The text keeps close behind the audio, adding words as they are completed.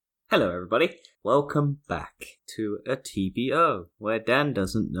Hello, everybody. Welcome back to a TBO, where Dan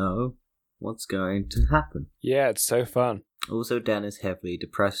doesn't know what's going to happen. Yeah, it's so fun. Also, Dan is heavily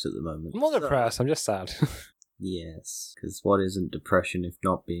depressed at the moment. I'm not depressed, I'm just sad. Yes, because what isn't depression if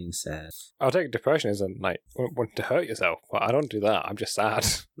not being sad? I'll take depression as wanting to hurt yourself, but I don't do that, I'm just sad.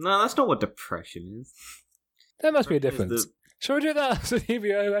 No, that's not what depression is. There must be a difference. Shall we do that as a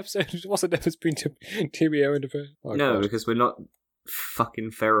TBO episode? What's the difference between TBO and depression? Oh, no, God. because we're not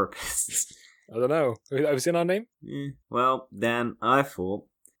fucking therapists. I don't know. Have you seen our name? Well, Dan, I thought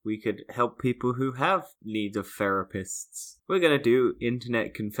we could help people who have needs of therapists. We're going to do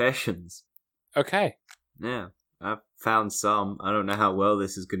internet confessions. Okay. Yeah, I've found some. I don't know how well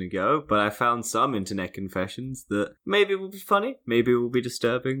this is going to go, but I found some internet confessions that maybe will be funny, maybe will be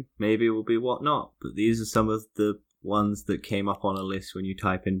disturbing, maybe will be whatnot. But these are some of the ones that came up on a list when you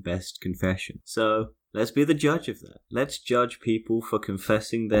type in best confession. So let's be the judge of that. Let's judge people for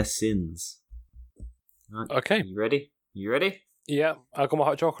confessing their sins. Right. Okay. You ready? Yeah, I've got my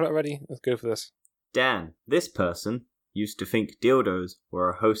hot chocolate ready. Let's go for this. Dan, this person used to think dildos were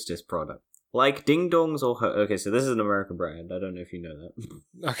a Hostess product. Like ding-dongs or... Okay, so this is an American brand. I don't know if you know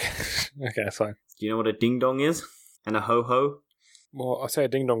that. Okay, that's fine. Do you know what a ding-dong is? And a ho-ho? Well, I say a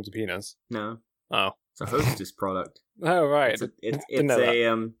ding-dong's a penis. No. Oh. It's a Hostess product. Oh, right. It's do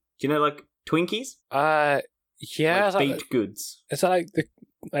you know, like, Twinkies? Yeah. Like baked goods. Is that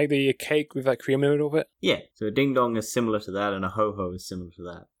like the cake with cream in the middle of it? Yeah. So a ding-dong is similar to that, and a ho-ho is similar to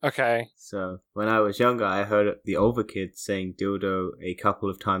that. Okay. So when I was younger, I heard the older kids saying dildo a couple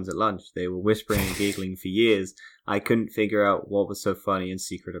of times at lunch. They were whispering and giggling for years. I couldn't figure out what was so funny and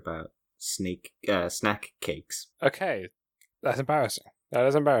secret about snack cakes. Okay. That's embarrassing. That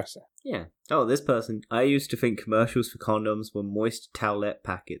is embarrassing. Yeah. Oh, this person. I used to think commercials for condoms were moist towelette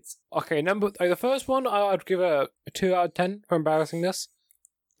packets. Okay, the first one, I'd give a 2 out of 10 for embarrassingness.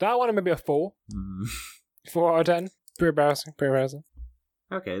 That one, maybe a 4. 4 out of 10. Pretty embarrassing.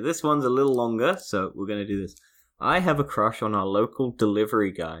 Okay, this one's a little longer, so we're going to do this. I have a crush on our local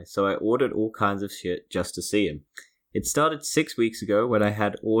delivery guy, so I ordered all kinds of shit just to see him. It started 6 weeks ago when I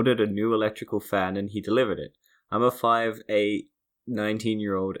had ordered a new electrical fan and he delivered it. I'm a 5'8",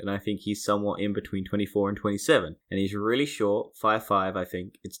 19-year-old, and I think he's somewhat in between 24 and 27. And he's really short, 5'5", I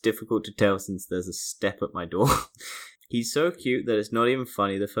think. It's difficult to tell since there's a step at my door. He's so cute that it's not even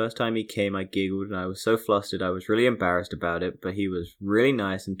funny. The first time he came, I giggled and I was so flustered I was really embarrassed about it, but he was really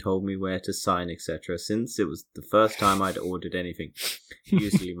nice and told me where to sign, etc. since it was the first time I'd ordered anything.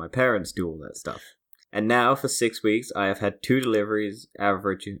 Usually my parents do all that stuff. And now, for 6 weeks, I have had 2 deliveries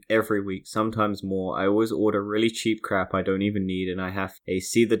average every week, sometimes more. I always order really cheap crap I don't even need, and I have a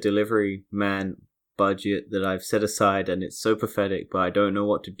see the delivery man budget that I've set aside, and it's so pathetic, but I don't know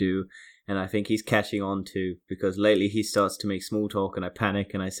what to do, and I think he's catching on too, because lately he starts to make small talk, and I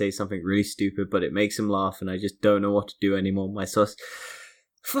panic, and I say something really stupid, but it makes him laugh, and I just don't know what to do anymore.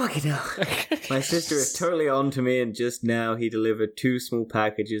 Fucking hell. My sister is totally on to me, and just now he delivered 2 small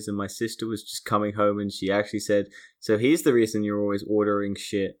packages, and my sister was just coming home, and she actually said, "So he's the reason you're always ordering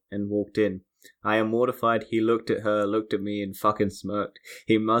shit," and walked in. I am mortified. He looked at her, looked at me, and fucking smirked.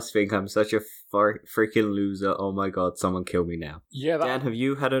 He must think I'm such a freaking loser. Oh my god, someone kill me now. Yeah, Dan, have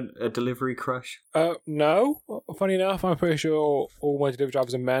you had a delivery crush? No. Funny enough, I'm pretty sure all my delivery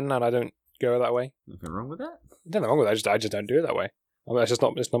drivers are men, and I don't go that way. Nothing wrong with that? Nothing wrong with that, I just don't do it that way. I mean, it's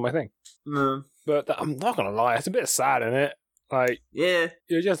not my thing. No. But I'm not gonna lie, it's a bit sad, isn't it? Like, yeah,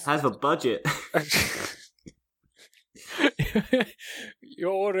 you just have a budget. You're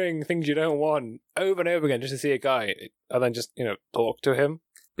ordering things you don't want over and over again just to see a guy, and then just talk to him.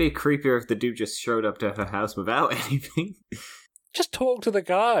 Be creepier if the dude just showed up to her house without anything. Just talk to the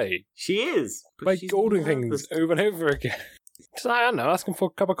guy. She is by ordering things over and over again. Just, I don't know, ask him for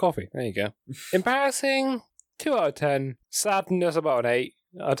a cup of coffee. There you go. Embarrassing. 2 out of 10. Sadness about an 8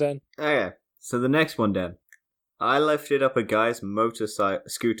 out of 10. Okay, so the next one, Dan. I lifted up a guy's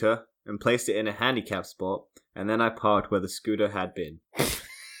scooter and placed it in a handicap spot, and then I parked where the scooter had been.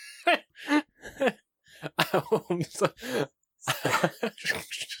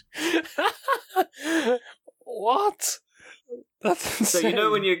 What? That's insane. So you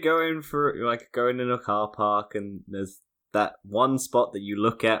know when you're going in a car park and there's that one spot that you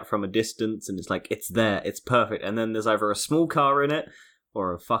look at from a distance and it's like, it's there, it's perfect. And then there's either a small car in it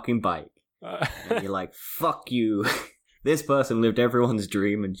or a fucking bike. And you're like, fuck you. This person lived everyone's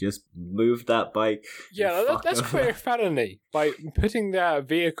dream and just moved that bike. Yeah, that's quite felony by putting their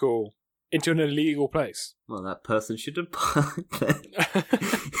vehicle into an illegal place. Well, that person should have parked there.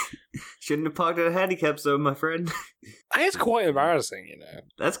 Shouldn't have parked at a handicap zone, my friend. It's quite embarrassing,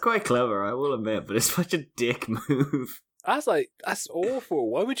 That's quite clever, I will admit, but it's such a dick move. That's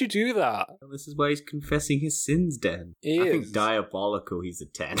awful. Why would you do that? Well, this is why he's confessing his sins, Dan. He I think is. diabolical, he's a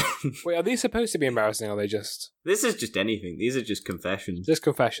 10. Wait, are these supposed to be embarrassing, or are they just... This is just anything. These are just confessions. Just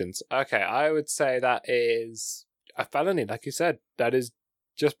confessions. Okay, I would say that is a felony, like you said. That is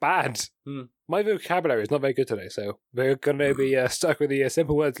just bad. My vocabulary is not very good today, so we're going to be stuck with the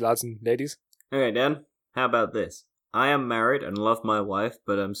simple words, lads and ladies. Okay, Dan, how about this? I am married and love my wife,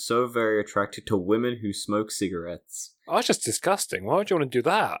 but I'm so very attracted to women who smoke cigarettes. Oh, that's just disgusting. Why would you want to do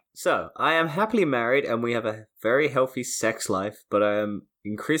that? So, I am happily married and we have a very healthy sex life, but I am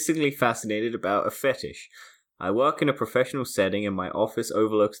increasingly fascinated about a fetish. I work in a professional setting and my office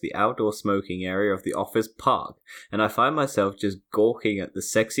overlooks the outdoor smoking area of the office park, and I find myself just gawking at the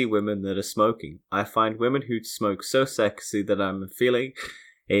sexy women that are smoking. I find women who smoke so sexy that I'm feeling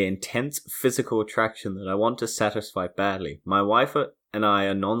an intense physical attraction that I want to satisfy badly. My wife and I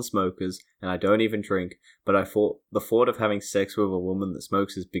are non-smokers, and I don't even drink, but the thought of having sex with a woman that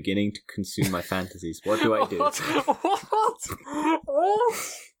smokes is beginning to consume my fantasies. What do I do? What?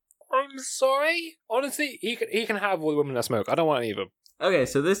 I'm sorry? Honestly, he can have all the women that smoke. I don't want any of them. Okay,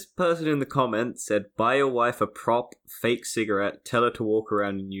 so this person in the comments said, buy your wife a prop, fake cigarette, tell her to walk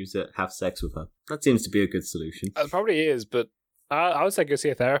around and use it, have sex with her. That seems to be a good solution. It probably is, but I would say go see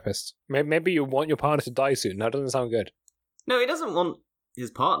a therapist. Maybe you want your partner to die soon. That doesn't sound good. No, he doesn't want his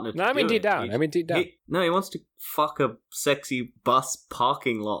partner to No, I mean do deep it. down. He wants to fuck a sexy bus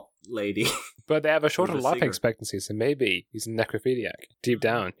parking lot lady. But they have a shorter With a life cigarette. expectancy, so maybe he's a necrophiliac. Deep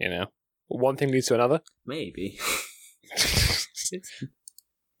down, you know. One thing leads to another. Maybe.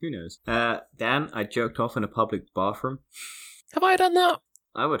 Who knows? Dan, I jerked off in a public bathroom. Have I done that?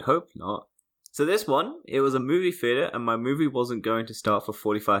 I would hope not. So this one, it was a movie theater and my movie wasn't going to start for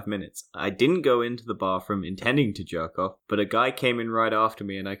 45 minutes. I didn't go into the bathroom intending to jerk off, but a guy came in right after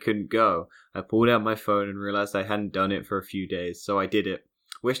me and I couldn't go. I pulled out my phone and realized I hadn't done it for a few days, so I did it.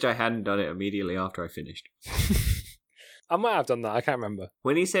 Wished I hadn't done it immediately after I finished. I might have done that. I can't remember.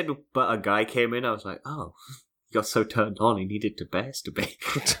 When he said, but a guy came in, I was like, oh, he got so turned on, he needed to masturbate.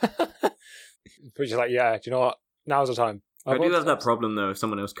 Which is like, yeah, do you know what? Now's the time. I do have that problem though. If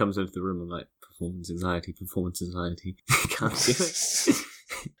someone else comes into the room, I'm like, performance anxiety. Can't do it.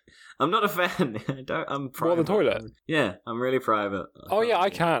 I'm not a fan. I'm private. More than toilet? Yeah, I'm really private. Oh yeah, I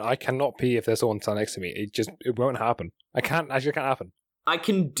can't. I cannot pee if there's someone standing next to me. It won't happen. It can't happen. I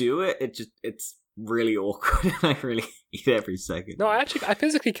can do it. It's really awkward. I really eat every second. No, I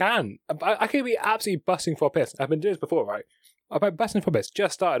physically can. I could be absolutely busting for a piss. I've been doing this before, right? I've been busting for a piss.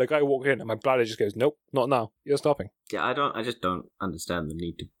 Just started. A guy walked in, and my bladder just goes, "Nope, not now. You're stopping." Yeah, I just don't understand the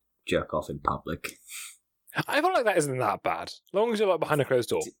need to jerk off in public. I feel like that isn't that bad. As long as you're like behind a closed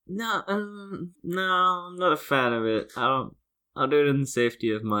door. No, I'm not a fan of it. I'll do it in the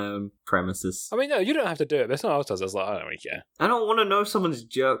safety of my own premises. I mean, no, you don't have to do it. But it's not else does. It's like, I don't really care. I don't want to know someone's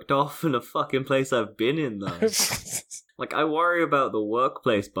jerked off in a fucking place I've been in, though. Like, I worry about the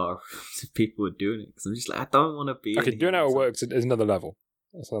workplace bathrooms if people are doing it, because I'm just like, I don't want to be Okay, in doing here. how it works is another level.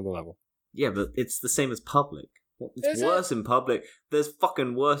 That's another level. Yeah, but it's the same as public. It's Is worse in public. There's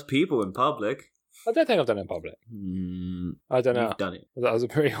fucking worse people in public. I don't think I've done it in public. I don't know. You've done it. I was a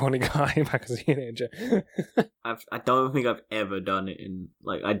pretty horny guy back as a teenager. I don't think I've ever done it in,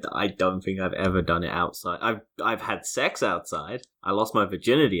 like, I don't think I've ever done it outside. I've had sex outside. I lost my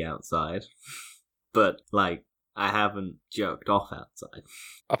virginity outside. But, like, I haven't jerked off outside.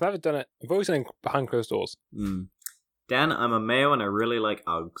 I've never done it. I've always done it behind closed doors. Dan, I'm a male and I really like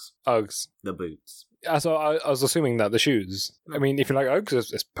Uggs. Uggs. The boots. So I was assuming that the shoes. I mean, if you like Uggs,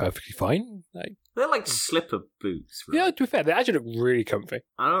 it's perfectly fine. Like, They're like slipper boots, right? yeah, to be fair, they actually look really comfy.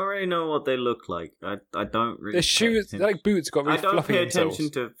 I don't really know what they look like. I don't really. The shoes, they're like boots, got really I don't fluffy pay insoles.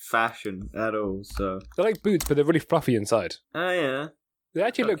 attention to fashion at all, so. They're like boots, but they're really fluffy inside. Oh, yeah. They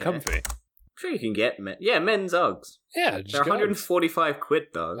actually look Okay. comfy. I'm sure you can get men's Uggs. Yeah, just They're get Uggs. £145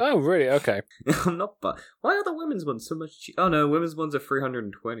 though. Oh, really? Okay. I'm not. Why are the women's ones so much cheap? Oh no, women's ones are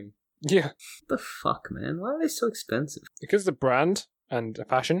 $320. Yeah, What the fuck, man? Why are they so expensive? because the brand and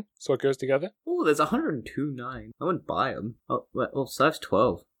fashion, so it goes together. Oh, there's 102.9. I wouldn't buy them. Oh, size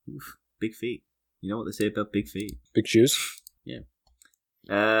 12. Oof, big feet. You know what they say about big feet? Big shoes.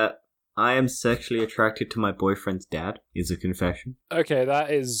 I am sexually attracted to my boyfriend's dad. Is a confession. Okay, that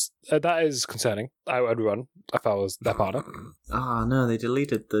is concerning. I would run if I was their partner. Ah, no, they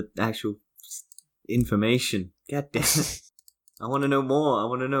deleted the actual information. God damn it. I want to know more. I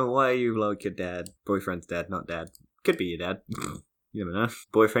want to know why you like your dad. Boyfriend's dad, not dad. Could be your dad. You never know.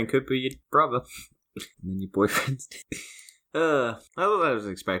 Boyfriend could be your brother. And then your boyfriend's dad. I was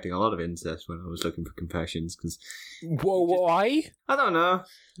expecting a lot of incest when I was looking for confessions, because... Why? I don't know.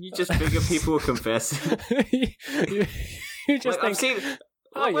 You just figure people will confess. you just I've seen...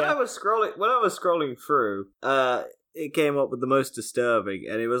 When I was scrolling through, it came up with the most disturbing,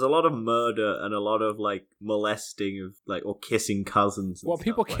 and it was a lot of murder and a lot of, like, molesting of, like, or kissing cousins. And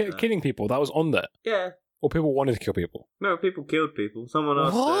people killing people? That was on there? Yeah. Or people wanted to kill people? No, people killed people. Someone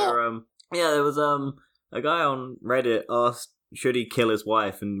asked there was, a guy on Reddit asked, should he kill his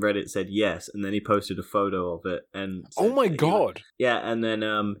wife? And Reddit said yes, and then he posted a photo of it. And oh my god! And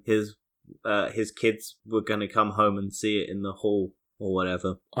then his kids were going to come home and see it in the hall or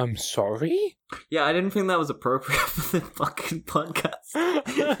whatever. I'm sorry? Yeah, I didn't think that was appropriate for the fucking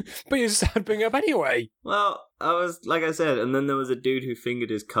podcast. But you said bring it up anyway. Well, like I said, and then there was a dude who fingered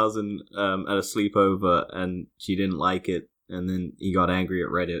his cousin at a sleepover, and she didn't like it, and then he got angry at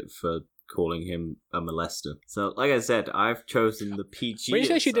Reddit for calling him a molester. So, like I said, I've chosen the PG. When you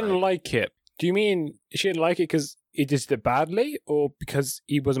say she didn't like it, do you mean she didn't like it because he did it badly, or because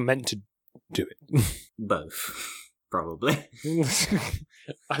he wasn't meant to do it? Both. Probably.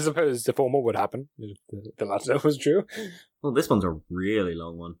 I suppose the former would happen if the latter was true. Well, this one's a really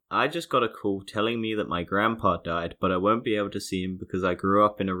long one. I just got a call telling me that my grandpa died, but I won't be able to see him because I grew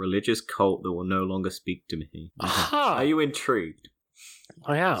up in a religious cult that will no longer speak to me. Aha! Are you intrigued?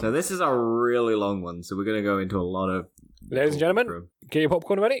 I am. So this is a really long one, so we're going to go into a lot of... Ladies and gentlemen, get your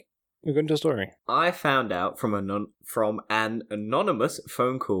popcorn ready. We're going to a story. I found out from an anonymous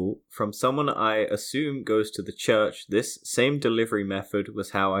phone call from someone I assume goes to the church. This same delivery method was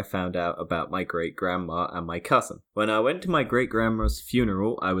how I found out about my great-grandma and my cousin. When I went to my great-grandma's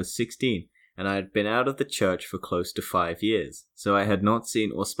funeral, I was 16, and I had been out of the church for close to 5 years, so I had not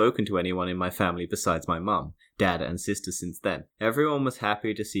seen or spoken to anyone in my family besides my mum, dad, and sister since then. Everyone was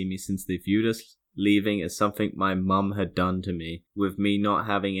happy to see me since they viewed us leaving as something my mum had done to me, with me not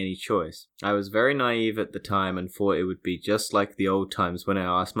having any choice. I was very naive at the time and thought it would be just like the old times when I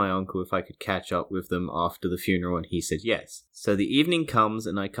asked my uncle if I could catch up with them after the funeral, and he said yes. So the evening comes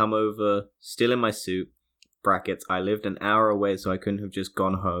and I come over, still in my suit, brackets, I lived an hour away so I couldn't have just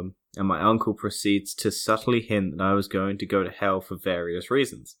gone home, and my uncle proceeds to subtly hint that I was going to go to hell for various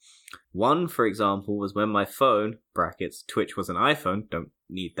reasons. One, for example, was when my phone, brackets, Twitch was an iPhone, don't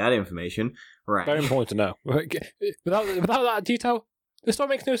need that information, rang. Very important to know. Without that detail, this story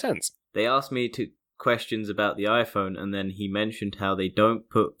makes no sense. They asked me questions about the iPhone, and then he mentioned how they don't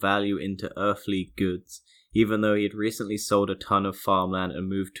put value into earthly goods, even though he had recently sold a ton of farmland and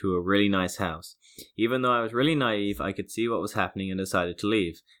moved to a really nice house. Even though I was really naive, I could see what was happening and decided to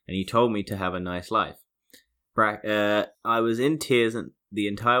leave, and he told me to have a nice life. I was in tears the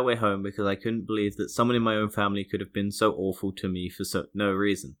entire way home because I couldn't believe that someone in my own family could have been so awful to me for no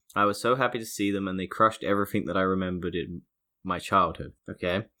reason. I was so happy to see them, and they crushed everything that I remembered in my childhood.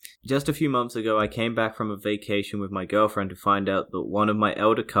 Okay. Just a few months ago, I came back from a vacation with my girlfriend to find out that one of my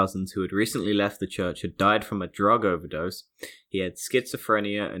elder cousins who had recently left the church had died from a drug overdose. He had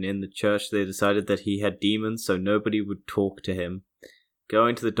schizophrenia, and in the church they decided that he had demons, so nobody would talk to him.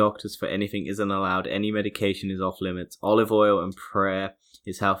 Going to the doctors for anything isn't allowed. Any medication is off limits. Olive oil and prayer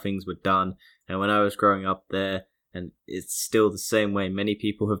is how things were done. And when I was growing up there, and it's still the same way, many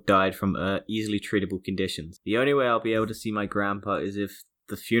people have died from easily treatable conditions. The only way I'll be able to see my grandpa is if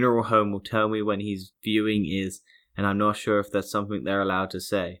the funeral home will tell me when his viewing is, and I'm not sure if that's something they're allowed to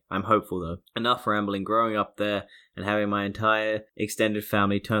say. I'm hopeful though. Enough rambling. Growing up there and having my entire extended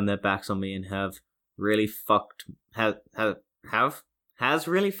family turn their backs on me and has really fucked me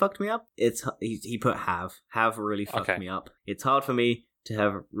up. He put have really fucked me up. It's hard for me to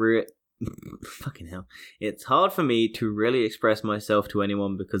have fucking hell. It's hard for me to really express myself to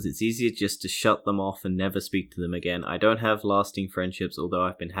anyone because it's easier just to shut them off and never speak to them again. I don't have lasting friendships, although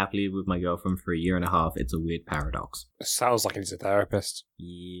I've been happily with my girlfriend for 1.5 years. It's a weird paradox. Sounds like he's a therapist.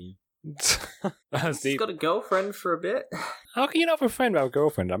 Yeah. That's He's got a girlfriend for a bit. How can you not have a friend without a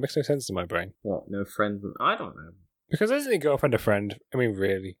girlfriend? That makes no sense in my brain. What? No friend? I don't know. Because isn't a girlfriend a friend? I mean,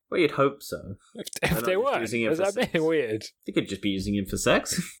 really? Well, you'd hope so. If they were, is that a bit weird? They could just be using him for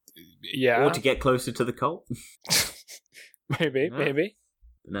sex. Yeah. Or to get closer to the cult. Maybe.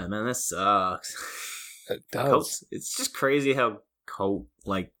 No, man, that sucks. It does. Cults, it's just crazy how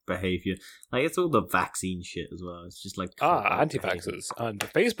cult-like behavior. Like, it's all the vaccine shit as well. It's just like... anti-vaxxers. And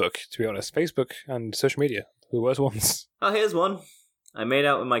Facebook, to be honest. Facebook and social media. The worst ones. Oh, here's one. I made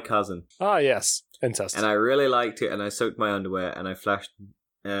out with my cousin. Ah, yes. Incest. And I really liked it, and I soaked my underwear, and I flashed...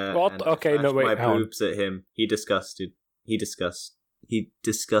 What? Okay, no, wait, my boobs at him. He's disgusted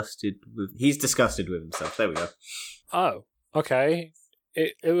with himself. There we go. Oh, okay.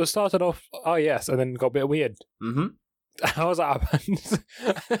 It was started off, oh yes, and then got a bit weird. Mm-hmm. How's that happened?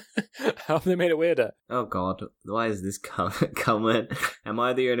 How have they made it weirder? Oh god, why is this coming? Am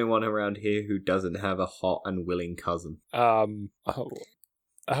I the only one around here who doesn't have a hot and willing cousin? Oh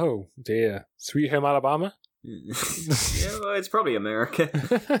dear. Sweet Home Alabama? Yeah, well, it's probably America.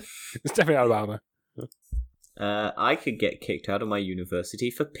 It's definitely Alabama. I could get kicked out of my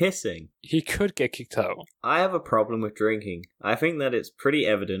university for pissing. He could get kicked out. I have a problem with drinking. I think that it's pretty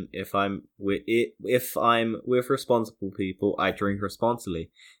evident if I'm with responsible people, I drink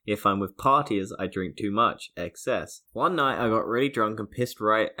responsibly. If I'm with partiers, I drink too much, excess. One night I got really drunk and pissed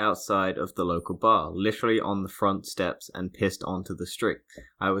right outside of the local bar, literally on the front steps, and pissed onto the street.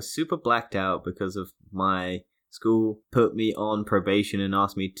 I was super blacked out because of my school put me on probation and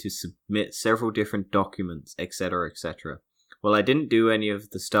asked me to submit several different documents, etc., etc. Well, I didn't do any of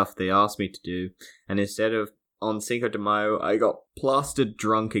the stuff they asked me to do, and instead of on Cinco de Mayo, I got plastered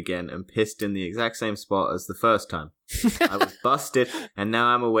drunk again and pissed in the exact same spot as the first time. I was busted, and now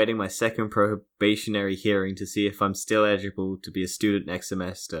I'm awaiting my second probationary hearing to see if I'm still eligible to be a student next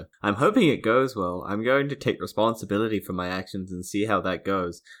semester. I'm hoping it goes well. I'm going to take responsibility for my actions and see how that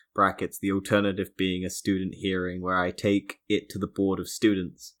goes. Brackets, the alternative being a student hearing where I take it to the board of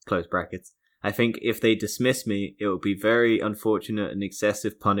students. Close brackets. I think if they dismiss me, it will be very unfortunate and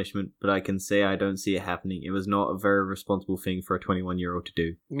excessive punishment, but I can say I don't see it happening. It was not a very responsible thing for a 21-year-old to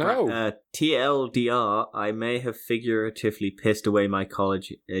do. No. TLDR, I may have figuratively pissed away my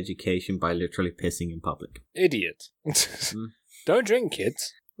college education by literally pissing in public. Idiot. Don't drink,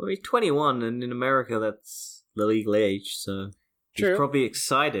 kids. Well, he's 21, and in America that's the legal age, so True. He's probably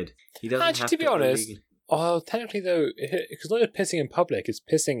excited. He doesn't Actually, have to be honest, technically though, because not just pissing in public, it's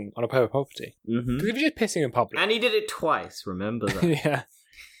pissing on a private property. Mm-hmm. Because if you're just pissing in public, and he did it twice. Remember that? yeah.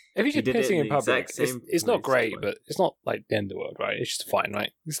 If you're just pissing in public, it's not great, way. But it's not like the end of the world, right? It's just fine,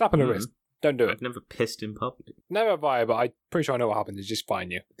 right? You slap on the wrist. Don't do it. I've never pissed in public. Never have I, but I'm pretty sure I know what happens. They just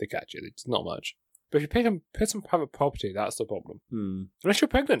fine you. They catch you. It's not much. But if you piss on private property, that's the problem. Unless you're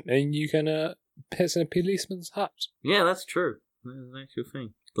pregnant and you can piss in a policeman's hat. Yeah, that's true. That's an actual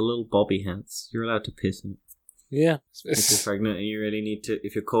thing. The little bobby hats. You're allowed to piss in it. Yeah. If you're pregnant and you really need to,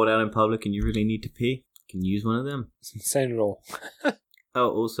 if you're called out in public and you really need to pee, you can use one of them. It's insane at all. Oh,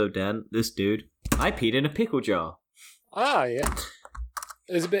 also, Dan, this dude, I peed in a pickle jar. Ah, yeah.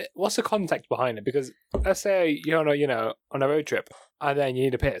 There's a bit. What's the context behind it? Because let's say you're on a road trip and then you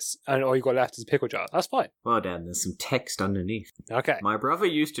need a piss and all you got left is a pickle jar. That's fine. Well, Dan, there's some text underneath. Okay. My brother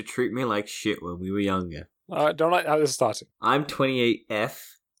used to treat me like shit when we were younger. Don't like how this is starting. I'm 28F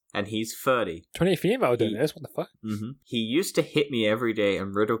and he's 30. 28 female doing this? What the fuck? Mm-hmm. He used to hit me every day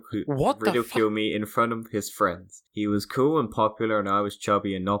and ridicule me in front of his friends. He was cool and popular and I was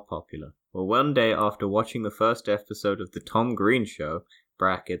chubby and not popular. Well, one day after watching the first episode of the Tom Green Show,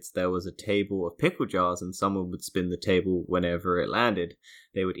 brackets, there was a table of pickle jars and someone would spin the table whenever it landed.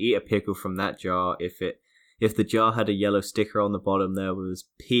 They would eat a pickle from that jar. If the jar had a yellow sticker on the bottom, there was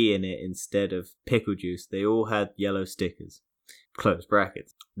pee in it instead of pickle juice. They all had yellow stickers. Close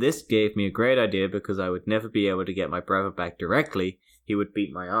brackets. This gave me a great idea because I would never be able to get my brother back directly. He would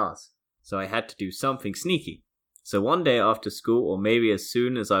beat my ass. So I had to do something sneaky. So one day after school, or maybe as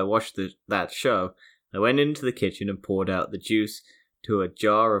soon as I watched that show, I went into the kitchen and poured out the juice to a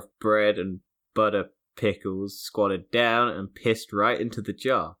jar of bread and butter pickles, squatted down and pissed right into the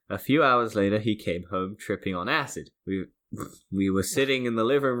jar. A few hours later, he came home tripping on acid. We were sitting in the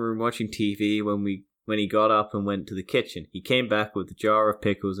living room watching TV when he got up and went to the kitchen. He came back with a jar of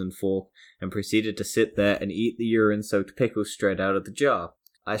pickles and fork and proceeded to sit there and eat the urine-soaked pickles straight out of the jar.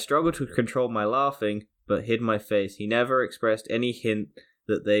 I struggled to control my laughing, but hid my face. He never expressed any hint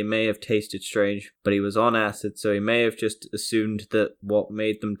that they may have tasted strange, but he was on acid, so he may have just assumed that what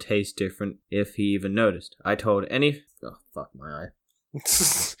made them taste different, if he even noticed. I told Oh, fuck my eye.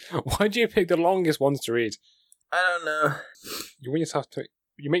 Why'd you pick the longest ones to read? I don't know.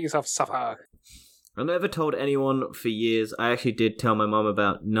 You make yourself suffer. I never told anyone for years. I actually did tell my mum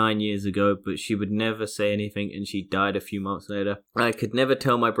about 9 years ago, but she would never say anything and she died a few months later. I could never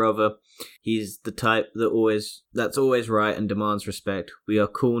tell my brother. He's the type that's always right and demands respect. We are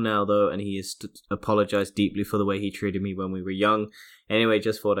cool now though, and he has apologized deeply for the way he treated me when we were young. Anyway,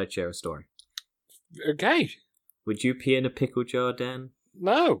 just thought I'd share a story. Okay. Would you pee in a pickle jar, Dan?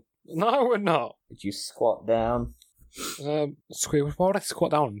 No, I would not. Would you squat down? Why would I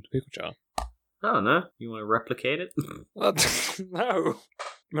squat down in a pickle jar? I don't know. You want to replicate it? No.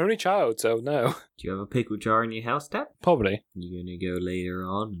 I'm only child, so no. Do you have a pickle jar in your house, Dad? Probably. You gonna go later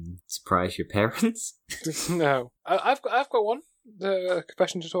on and surprise your parents? No. I've got one. The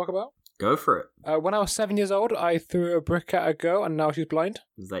confession to talk about. Go for it. When I was 7 years old, I threw a brick at a girl and now she's blind.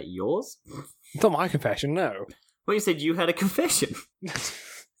 Is that yours? It's not my confession, no. Well, you said you had a confession.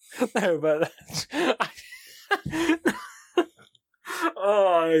 No, but oh,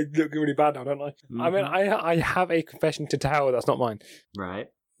 I look really bad now, don't I? I mean, I have a confession to tell that's not mine. Right.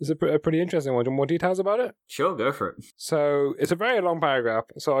 It's a pretty interesting one. Do you want more details about it? Sure, go for it. So it's a very long paragraph,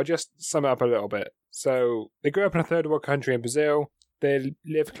 so I'll just sum it up a little bit. So they grew up in a third world country in Brazil. They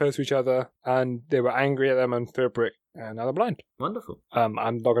lived close to each other, and they were angry at them and threw a brick, and now they're blind. Wonderful. I'm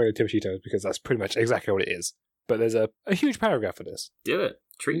not going to go too much details because that's pretty much exactly what it is. But there's a huge paragraph for this. Do it.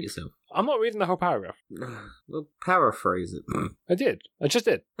 Treat yourself. I'm not reading the whole paragraph. Well, paraphrase it. I did. I just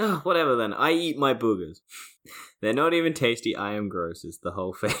did. Oh, whatever then. I eat my boogers. They're not even tasty. I am gross is the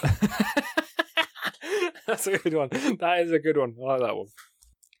whole thing. That's a good one. That is a good one. I like that one.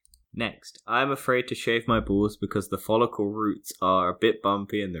 Next, I'm afraid to shave my balls because the follicle roots are a bit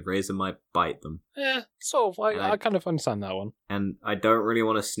bumpy and the razor might bite them. Yeah, sort of. I kind of understand that one. And I don't really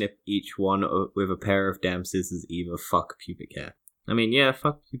want to snip each one with a pair of damn scissors either. Fuck pubic hair. I mean, yeah,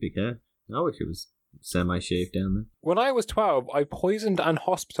 fuck pubic hair. I wish it was semi-shaved down there. When I was 12, I poisoned and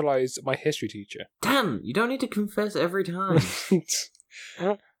hospitalized my history teacher. Damn, you don't need to confess every time. These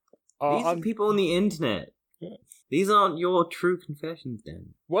are people on the internet. These aren't your true confessions,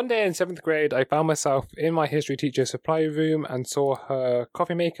 Dan. One day in 7th grade, I found myself in my history teacher's supply room and saw her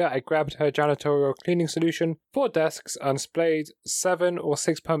coffee maker. I grabbed her janitorial cleaning solution, 4 desks, and sprayed 7 or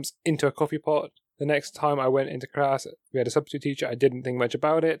 6 pumps into a coffee pot. The next time I went into class, we had a substitute teacher. I didn't think much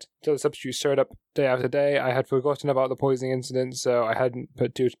about it. Until the substitute showed up day after day. I had forgotten about the poisoning incident, so I hadn't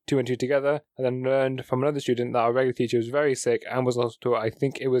put two and two together. And then learned from another student that our regular teacher was very sick and was also taught. I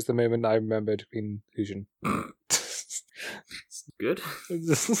think it was the moment I remembered conclusion. Good. I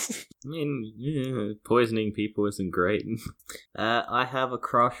mean, yeah, poisoning people isn't great. I have a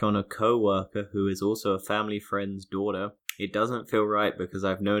crush on a co-worker who is also a family friend's daughter. It doesn't feel right because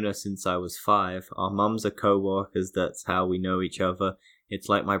I've known her since I was 5. Our mums are co-workers, that's how we know each other. It's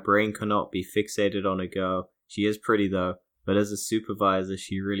like my brain cannot be fixated on a girl. She is pretty though, but as a supervisor,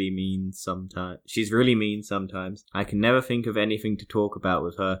 she's really mean sometimes. I can never think of anything to talk about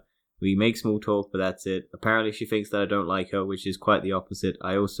with her. We make small talk, but that's it. Apparently she thinks that I don't like her, which is quite the opposite.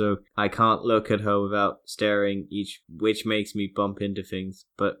 I can't look at her without staring, which makes me bump into things,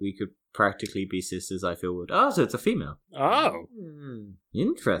 but we could practically be sisters, I feel would. Oh, so it's a female. Oh.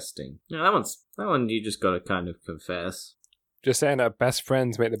 Interesting. Yeah, that one you just gotta kind of confess. Just saying that best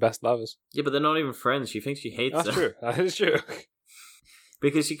friends make the best lovers. Yeah, but they're not even friends. She thinks she hates her. That's true. That is true.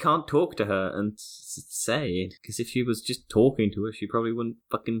 Because she can't talk to her and say. Because if she was just talking to her, she probably wouldn't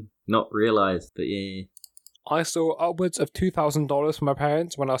fucking not realise. But yeah. I saw upwards of $2,000 from my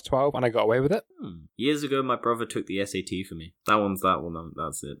parents when I was 12 and I got away with it. Years ago, my brother took the SAT for me. That one.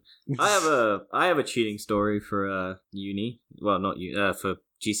 That's it. I have a cheating story for uni. Well, not uni. For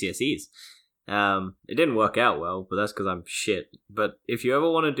GCSEs. It didn't work out well, but that's because I'm shit. But if you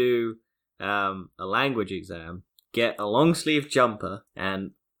ever want to do a language exam, get a long sleeve jumper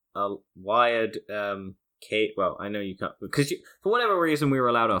and a wired well, I know you can't, because for whatever reason we were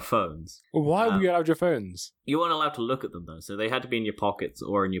allowed our phones. Why were you allowed your phones? You weren't allowed to look at them though, so they had to be in your pockets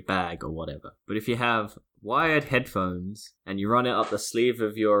or in your bag or whatever. But if you have wired headphones and you run it up the sleeve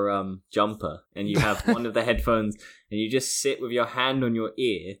of your jumper and you have one of the headphones and you just sit with your hand on your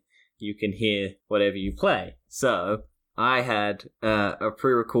ear, you can hear whatever you play. So I had a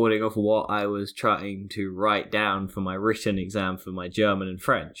pre-recording of what I was trying to write down for my written exam for my German and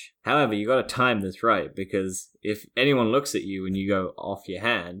French. However, you got to time this right, because if anyone looks at you and you go off your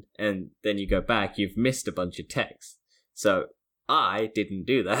hand and then you go back, you've missed a bunch of text. So I didn't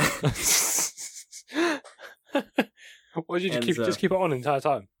do that. What did you just keep it on the entire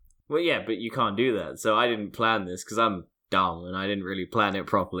time? Well, yeah, but you can't do that. So I didn't plan this because I'm dumb and I didn't really plan it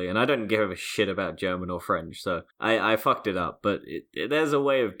properly, and I don't give a shit about German or French, so I fucked it up. But there's a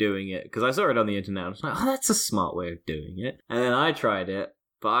way of doing it, because I saw it on the internet. I was like, oh, that's a smart way of doing it. And then I tried it,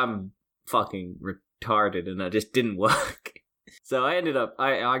 but I'm fucking retarded and it just didn't work. So I ended up,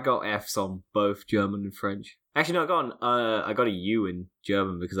 I got Fs on both German and French. Actually, no, I got a U in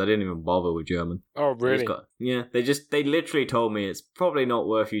German because I didn't even bother with German. Oh, really? They literally told me it's probably not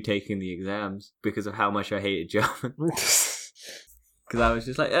worth you taking the exams because of how much I hated German. Because I was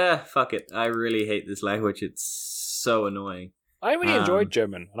just like, fuck it. I really hate this language. It's so annoying. I really enjoyed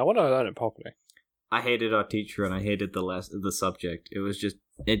German, and I want to learn it properly. I hated our teacher, and I hated the subject.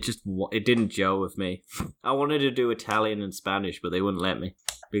 It didn't gel with me. I wanted to do Italian and Spanish, but they wouldn't let me.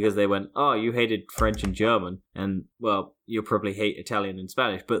 because they went, oh, you hated French and German, and, well, you'll probably hate Italian and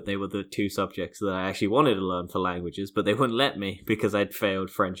Spanish, but they were the two subjects that I actually wanted to learn for languages, but they wouldn't let me because I'd failed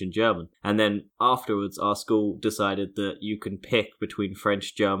French and German. And then afterwards, our school decided that you can pick between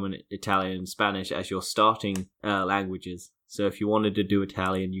French, German, Italian, and Spanish as your starting languages. So if you wanted to do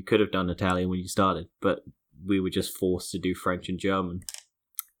Italian, you could have done Italian when you started, but we were just forced to do French and German.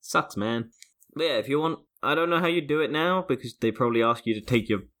 Sucks, man. But yeah, if you want, I don't know how you do it now, because they probably ask you to take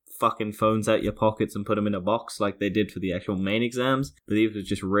your fucking phones out your pockets and put them in a box like they did for the actual main exams, but these were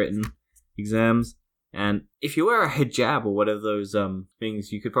just written exams. And if you wear a hijab or whatever those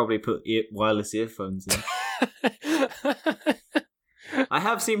things, you could probably put wireless earphones in. I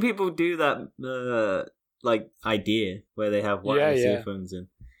have seen people do that idea where they have wireless earphones in.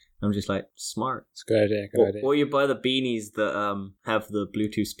 I'm just like, smart. It's a good idea, idea. Or you buy the beanies that have the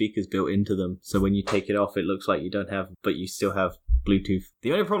Bluetooth speakers built into them, so when you take it off, it looks like you don't have, but you still have Bluetooth.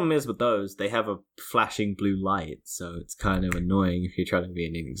 The only problem is with those, they have a flashing blue light, so it's kind of annoying if you're trying to be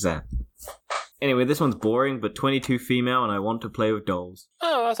in an exam. Anyway, this one's boring, but 22 female, and I want to play with dolls.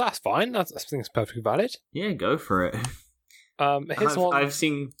 Oh, that's fine. I think it's perfectly valid. Yeah, go for it. I've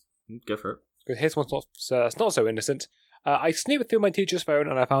seen... Go for it. Here's one's it's not so innocent. I snooped through my teacher's phone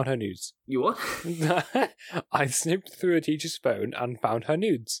and I found her nudes. You what? I snooped through a teacher's phone and found her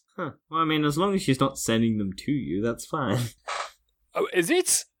nudes. Huh. Well, I mean, as long as she's not sending them to you, that's fine. Oh, is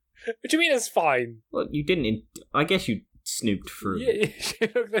it? What do you mean it's fine? Well, you didn't... I guess you snooped through. Yeah, she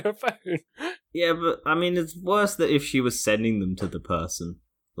looked at her phone. Yeah, but, I mean, it's worse that if she was sending them to the person.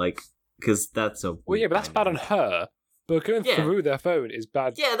 Like, because that's a... Well, yeah, but that's bad on her. But going through their phone is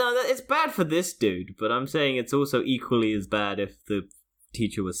bad. Yeah, no, it's bad for this dude, but I'm saying it's also equally as bad if the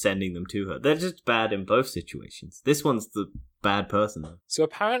teacher was sending them to her. They're just bad in both situations. This one's the bad person, though. So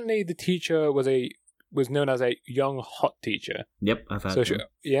apparently the teacher was known as a young hot teacher. Yep, I've had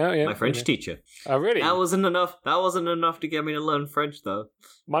yeah. My French teacher. Oh, really? That wasn't enough to get me to learn French, though.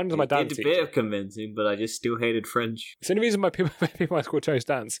 Mine was my dad's teacher. It did a bit of convincing, but I just still hated French. It's the only reason my people in my school chose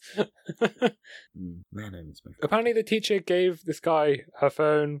dance. Man, I miss my French. Apparently the teacher gave this guy her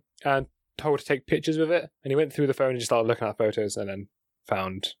phone and told her to take pictures with it, and he went through the phone and just started looking at photos and then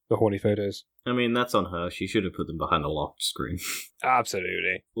found the horny photos. I mean, that's on her. She should have put them behind a locked screen.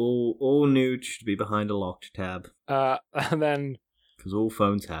 Absolutely. All nude should be behind a locked tab. And then... Because all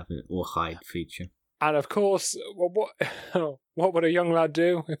phones have it, or hide feature. And of course, what would a young lad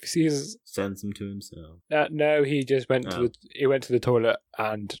do if he sees... Sends them to himself. No, he just went to the toilet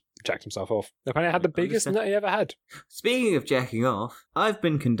and jacked himself off. Apparently I had the biggest nut he ever had. Speaking of jacking off, I've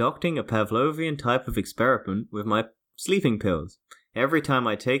been conducting a Pavlovian type of experiment with my sleeping pills. Every time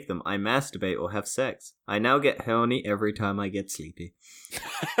I take them, I masturbate or have sex. I now get horny every time I get sleepy.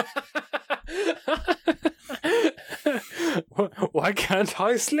 Why can't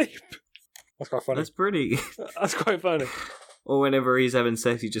I sleep? That's quite funny. That's quite funny. Or whenever he's having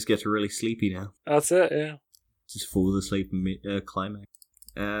sex, he just gets really sleepy now. That's it, yeah. Just falls asleep and climax.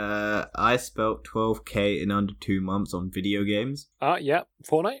 I spelt 12k in under 2 months on video games. Yeah,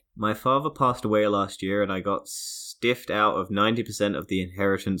 Fortnite. My father passed away last year and I got stiffed out of 90% of the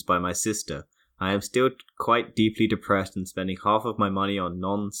inheritance by my sister. I am still quite deeply depressed and spending half of my money on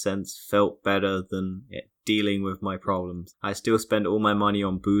nonsense felt better than dealing with my problems. I still spend all my money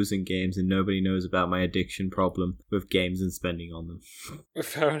on booze and games and nobody knows about my addiction problem with games and spending on them.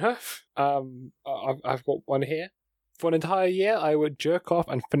 Fair enough. I've got one here. For an entire year, I would jerk off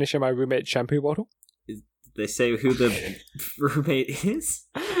and finish in my roommate's shampoo bottle. Did they say who the roommate is?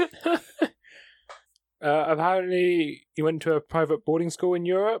 Apparently, he went to a private boarding school in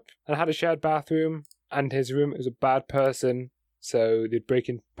Europe and had a shared bathroom, and his roommate was a bad person, so they'd break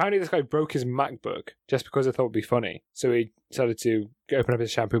in. Apparently, this guy broke his MacBook just because they thought it'd be funny. So he decided to open up his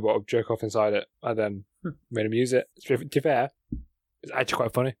shampoo bottle, jerk off inside it, and then made him use it. To be fair, it's actually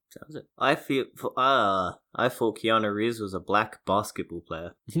quite funny. Sounds it. I thought Keanu Reeves was a black basketball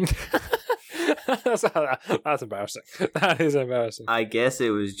player. That's embarrassing. That is embarrassing. I guess it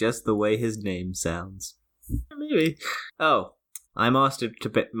was just the way his name sounds. Maybe. Oh, I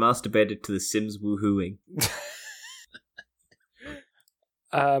masturbated to The Sims woohooing.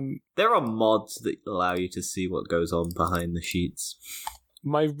 There are mods that allow you to see what goes on behind the sheets.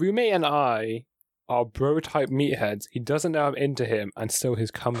 My roommate and I are bro-type meatheads. He doesn't know I'm into him, and still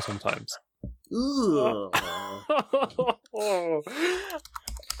his cum sometimes. Ooh.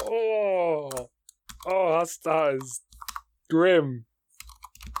 That is grim.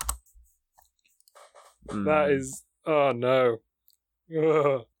 That is... Oh, no.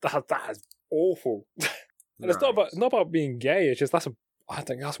 That is awful. And it's not about being gay, it's just I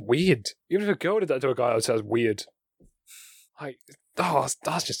think that's weird. Even if a girl did that to a guy, I would say that's weird.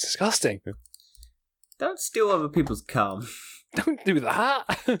 That's just disgusting. Don't steal other people's cum. Don't do that.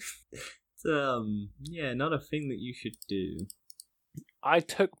 It's, not a thing that you should do. I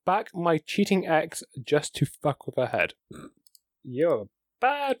took back my cheating ex just to fuck with her head. You're a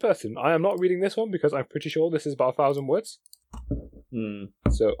bad person. I am not reading this one because I'm pretty sure this is about 1,000 words.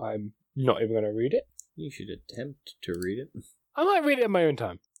 So I'm not even going to read it. You should attempt to read it. I might read it in my own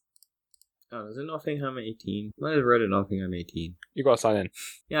time. Oh, does it not think I'm 18? Might have read it not think I'm 18. You got to sign in.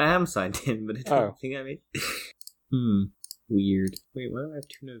 Yeah, I am signed in, but it doesn't think I'm 18. Weird. Wait, why do I have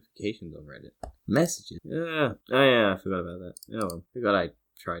 2 notifications on Reddit? Messages. Oh yeah, I forgot about that. Oh well, forgot I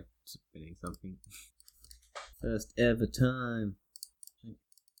tried submitting something. First ever time.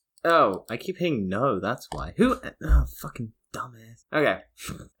 Oh, I keep hitting no, that's why. Who? Oh, fucking dumbass. Okay.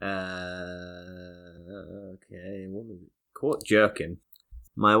 Okay, what was it? Caught jerking.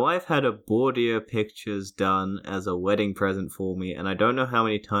 My wife had a boudoir pictures done as a wedding present for me, and I don't know how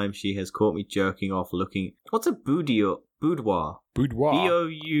many times she has caught me jerking off looking... What's a boudoir? Boudoir. Boudoir.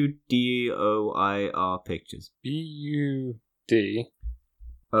 Boudoir pictures. Boudoir.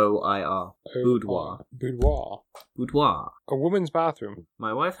 Boudoir. Boudoir. Boudoir. A woman's bathroom.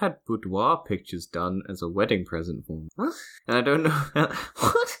 My wife had boudoir pictures done as a wedding present for me. What? And I don't know how...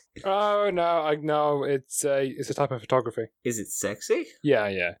 What? Oh no, I know it's a type of photography. Is it sexy? Yeah,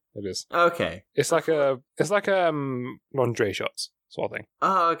 it is. Okay. It's like lingerie shots sort of thing.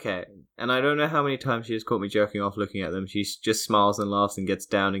 Oh, okay. And I don't know how many times she has caught me jerking off looking at them. She just smiles and laughs and gets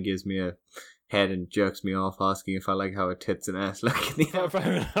down and gives me a head and jerks me off, asking if I like how her tits and ass look in the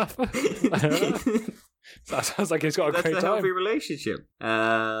fair enough. I don't know. That sounds like he's got a great time. That's a healthy relationship.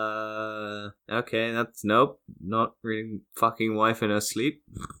 Okay, that's nope. Not really fucking wife in her sleep.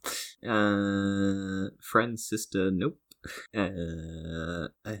 Friend, sister, nope.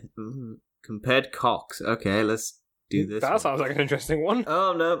 Compared cocks. Okay, let's do this. That sounds like an interesting one.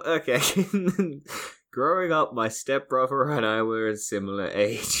 Oh, no, okay. Growing up, my stepbrother and I were a similar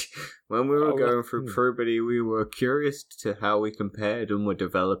age. When we were going through puberty, we were curious to how we compared and were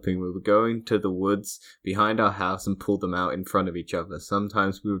developing. We were going to the woods behind our house and pull them out in front of each other.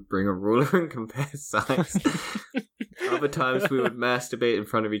 Sometimes we would bring a ruler and compare size. Other times we would masturbate in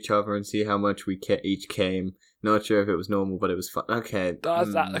front of each other and see how much we each came. Not sure if it was normal, but it was fun. Okay.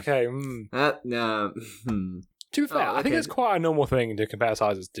 Okay. No. To be fair, I think it's quite a normal thing to compare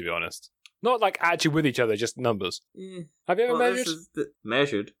sizes, to be honest. Not like actually with each other, just numbers. Have you ever measured?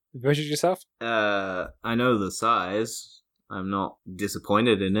 Measured? You measured yourself? I know the size. I'm not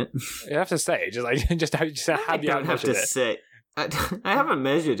disappointed in it. You have to say it. Have you don't have to say. I haven't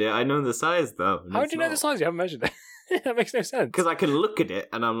measured it. I know the size though. How do you know the size? You haven't measured it. That makes no sense. Because I can look at it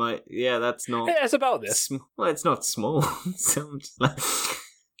and I'm like, yeah, that's not. Yeah, it's about this. Well, it's not small. So I'm just like.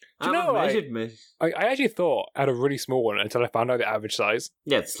 Do you know, I actually thought I had a really small one until I found out the average size.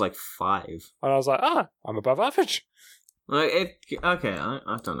 Yeah, it's like 5. And I was like, I'm above average. Okay,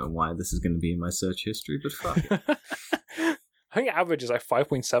 I don't know why this is going to be in my search history, but fuck it. I think average is like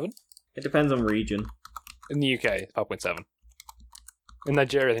 5.7. It depends on region. In the UK, 5.7. In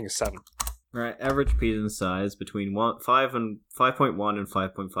Nigeria, I think it's 7. Right, average penis size between 5.1 and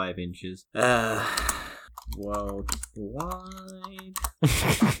 5.5 inches. Worldwide.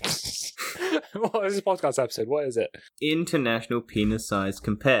 What is this podcast episode? What is it? International penis size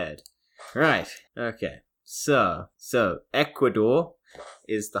compared. Right. Okay. So Ecuador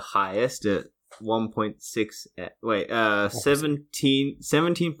is the highest at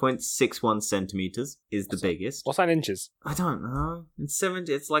 17.61 centimeters is the biggest. What's that in inches? I don't know.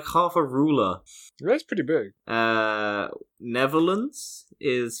 It's like half a ruler. That's pretty big. Netherlands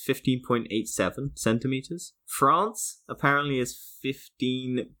is 15.87 centimeters. France apparently is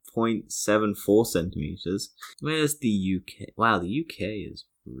 15.74 centimeters. Where's the UK? Wow, the UK is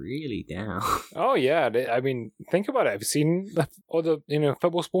really down. Oh yeah, I mean, think about it. Have you seen all the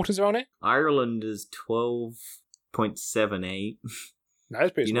football supporters around it? Ireland is 12.78.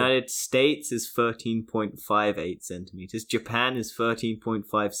 That's pretty United States is 13.58 centimeters. Japan is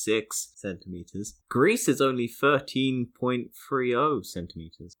 13.56 centimeters. Greece is only 13.30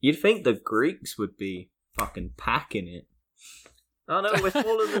 centimeters. You'd think the Greeks would be fucking packing it. Oh no, we're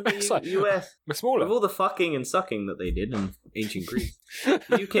smaller than the US. We're smaller. With all the fucking and sucking that they did in ancient Greece.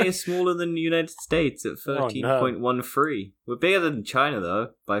 The UK is smaller than the United States at 13.13. We're bigger than China though,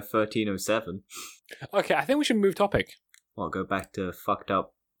 by 1307. Okay, I think we should move topic. Well, go back to fucked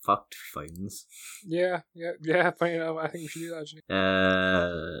things. Yeah, funny enough, I think we should do that actually.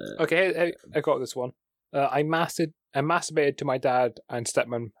 Okay, I got this one. I masturbated to my dad and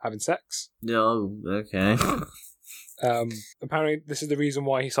stepmom having sex. Oh, okay. Apparently this is the reason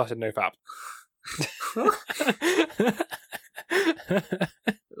why he started NoFap.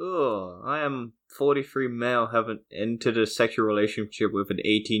 Oh, I am 43 male, haven't entered a sexual relationship with an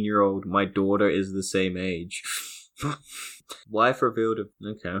 18-year-old. My daughter is the same age. Wife revealed.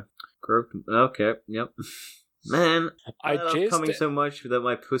 Okay. Okay, yep. Man, I love coming so much that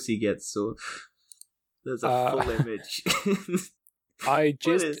my pussy gets sore. There's a full image. I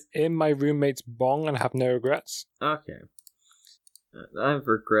jizzed in my roommate's bong and have no regrets. Okay. I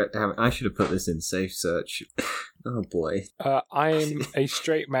regret having. I should have put this in safe search. Oh boy. I'm a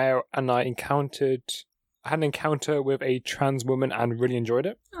straight male, and I had an encounter with a trans woman and really enjoyed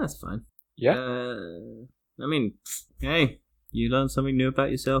it. That's fine. Yeah. I mean, hey, you learn something new about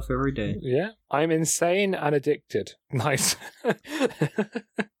yourself every day. Yeah. I'm insane and addicted. Nice. I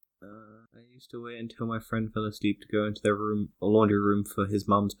used to wait until my friend fell asleep to go into their laundry room for his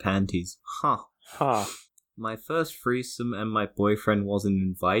mum's panties. Huh. My first threesome and my boyfriend wasn't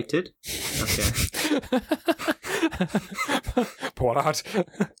invited. Okay. Poor lad.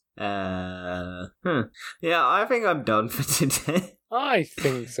 Yeah, I think I'm done for today. I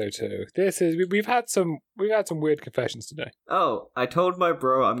think so too. We've had some weird confessions today. Oh, I told my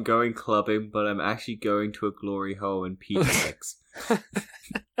bro I'm going clubbing, but I'm actually going to a glory hole in PTX.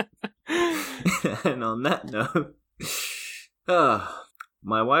 And on that note,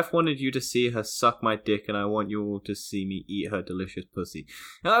 my wife wanted you to see her suck my dick, and I want you all to see me eat her delicious pussy.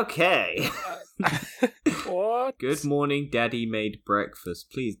 Okay. What? Good morning, Daddy made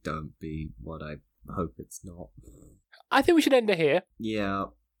breakfast. Please don't be what I hope it's not. I think we should end it here. Yeah.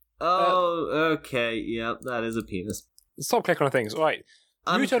 Oh, okay. Yeah, that is a penis. Stop clicking on things. All right.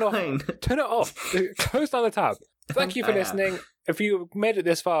 You turn it off. Close down the tab. Thank you for listening. If you made it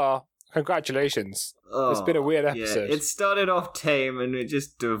this far, congratulations. It's been a weird episode. Yeah, it started off tame and it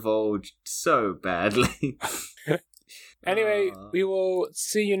just divulged so badly. Anyway, we will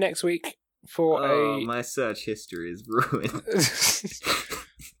see you next week for my search history is ruined.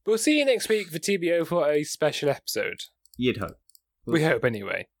 We'll see you next week for TBO for a special episode. You'd hope. We hope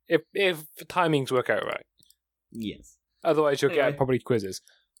anyway. If timings work out right. Yes. Otherwise you'll get probably quizzes.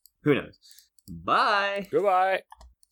 Who knows? Bye. Goodbye.